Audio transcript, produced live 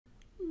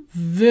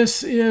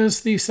This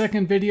is the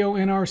second video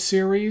in our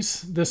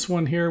series. This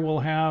one here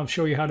will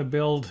show you how to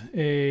build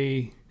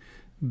a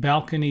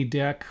balcony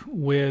deck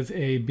with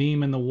a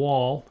beam in the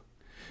wall,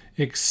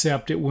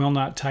 except it will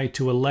not tie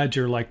to a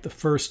ledger like the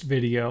first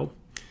video.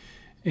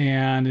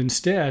 And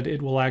instead,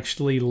 it will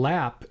actually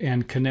lap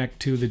and connect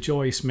to the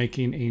joist,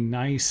 making a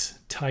nice,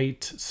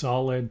 tight,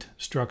 solid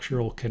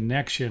structural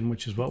connection,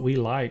 which is what we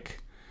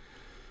like.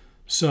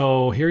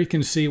 So here you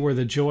can see where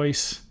the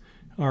joists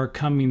are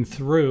coming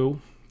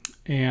through.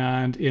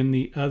 And in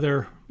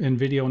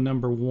video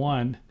number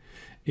 1,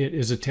 it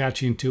is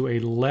attaching to a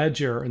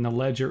ledger, and the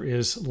ledger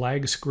is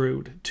lag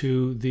screwed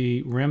to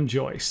the rim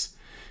joist.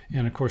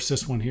 And of course,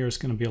 this one here is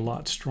going to be a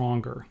lot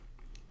stronger.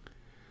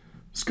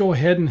 Let's go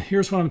ahead, and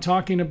here's what I'm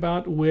talking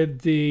about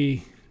with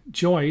the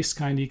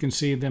joist. You can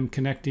see them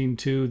connecting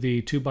to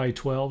the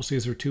 2x12s.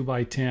 These are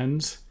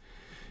 2x10s.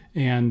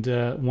 And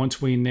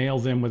once we nail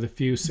them with a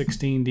few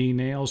 16D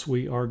nails,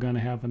 we are going to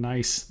have a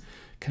nice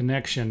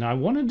connection. Now, I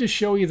wanted to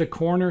show you the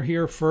corner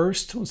here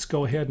first. Let's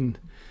go ahead and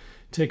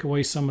take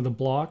away some of the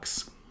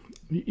blocks.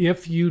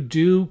 If you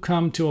do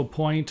come to a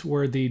point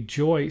where the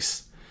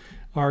joists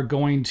are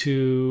going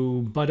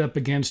to butt up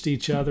against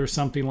each other,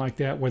 something like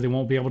that, where they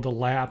won't be able to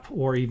lap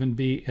or even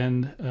be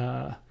in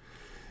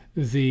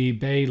the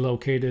bay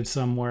located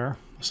somewhere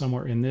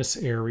in this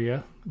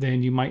area,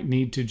 then you might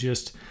need to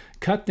just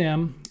cut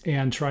them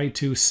and try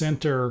to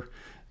center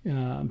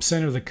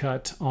the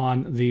cut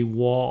on the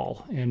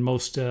wall. And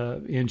most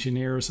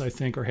engineers, I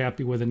think, are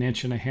happy with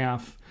 1.5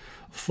 inch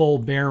full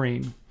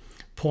bearing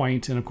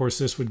point. And of course,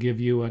 this would give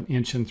you 1.75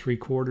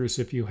 inches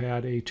if you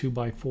had a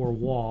 2x4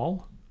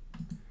 wall.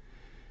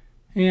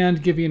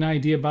 And give you an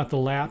idea about the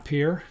lap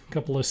here, a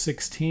couple of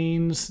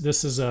 16s.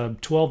 This is a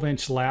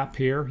 12-inch lap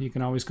here. You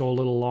can always go a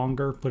little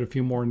longer, put a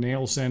few more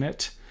nails in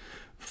it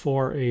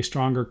for a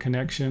stronger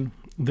connection.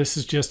 This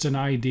is just an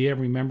idea.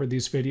 Remember,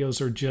 these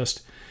videos are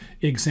just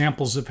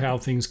examples of how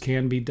things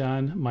can be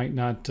done. Might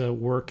not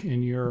work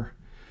in your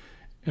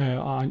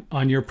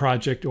on your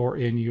project or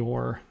in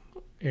your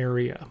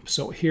area.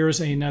 So here's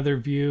another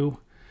view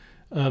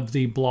of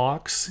the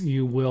blocks.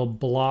 You will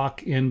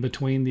block in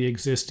between the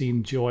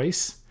existing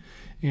joists,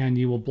 and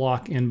you will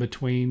block in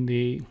between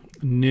the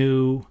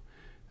new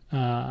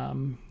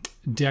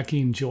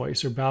decking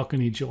joists or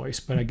balcony joists.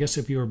 But I guess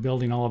if you were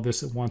building all of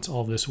this at once,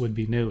 all this would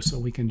be new. So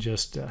we can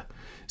just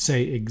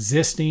say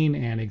existing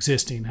and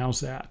existing. How's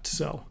that?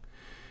 So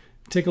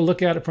take a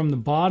look at it from the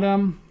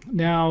bottom.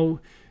 Now,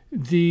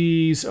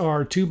 these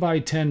are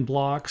 2x10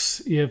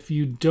 blocks. If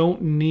you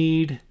don't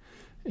need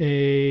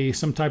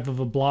some type of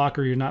a block,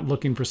 or you're not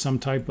looking for some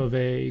type of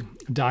a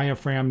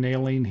diaphragm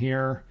nailing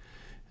here,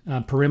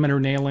 perimeter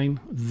nailing,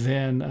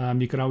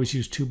 then you can always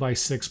use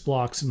 2x6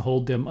 blocks and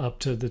hold them up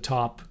to the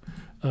top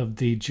of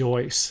the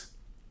joist.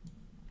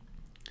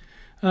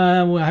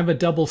 We'll have a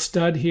double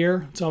stud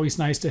here. It's always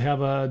nice to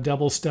have a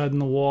double stud in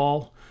the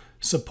wall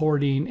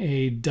supporting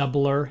a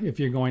doubler if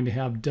you're going to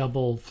have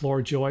double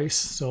floor joists.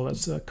 So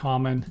that's a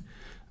common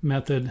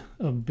method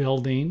of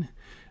building.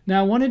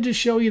 Now, I wanted to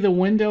show you the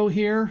window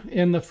here.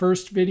 In the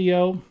first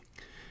video,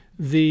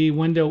 the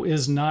window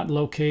is not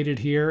located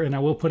here, and I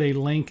will put a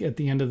link at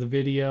the end of the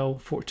video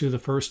to the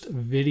first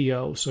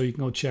video, so you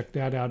can go check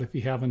that out if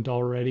you haven't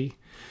already.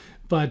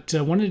 But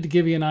I wanted to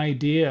give you an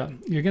idea.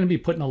 You're going to be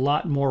putting a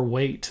lot more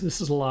weight.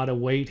 This is a lot of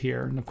weight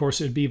here. And of course,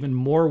 it'd be even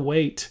more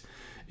weight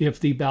if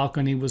the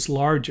balcony was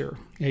larger.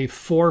 A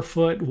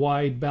 4-foot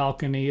wide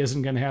balcony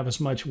isn't going to have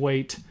as much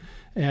weight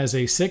as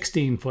a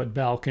 16-foot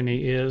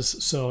balcony is.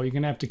 So you're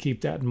going to have to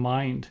keep that in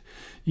mind.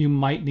 You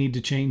might need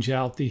to change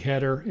out the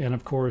header and,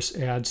 of course,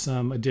 add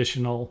some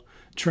additional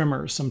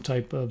trimmers, some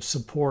type of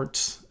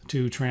supports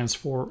to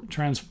transfer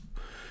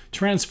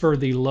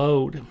the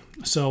load.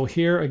 So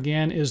here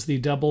again is the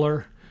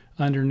doubler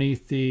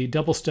underneath the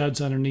double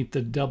studs underneath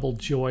the double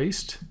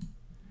joist.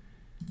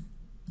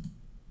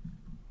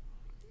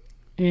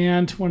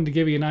 And wanted to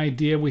give you an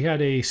idea. We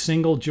had a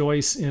single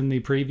joist in the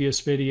previous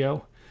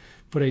video.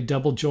 Put a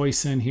double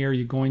joist in here.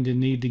 You're going to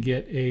need to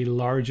get a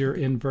larger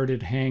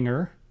inverted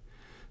hanger,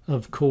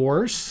 of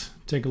course.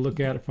 Take a look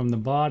at it from the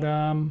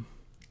bottom.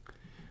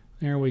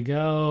 There we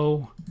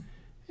go.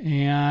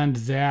 And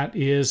that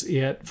is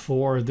it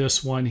for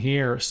this one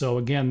here. So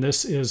again,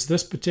 this is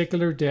this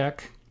particular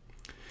deck.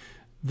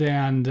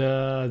 Then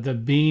the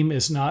beam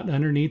is not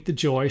underneath the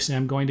joist. And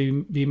I'm going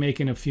to be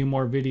making a few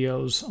more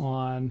videos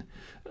on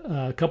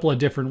a couple of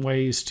different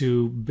ways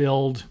to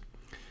build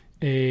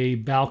a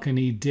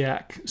balcony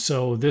deck.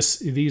 So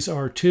these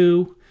are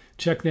two.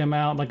 Check them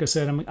out. Like I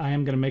said, I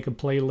am going to make a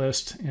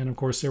playlist. And of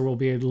course, there will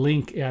be a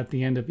link at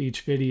the end of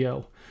each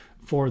video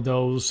for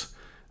those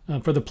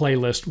for the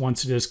playlist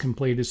once it is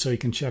completed, so you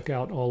can check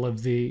out all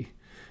of the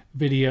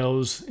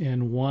videos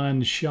in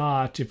one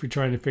shot if you're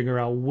trying to figure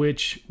out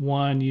which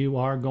one you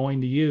are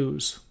going to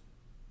use.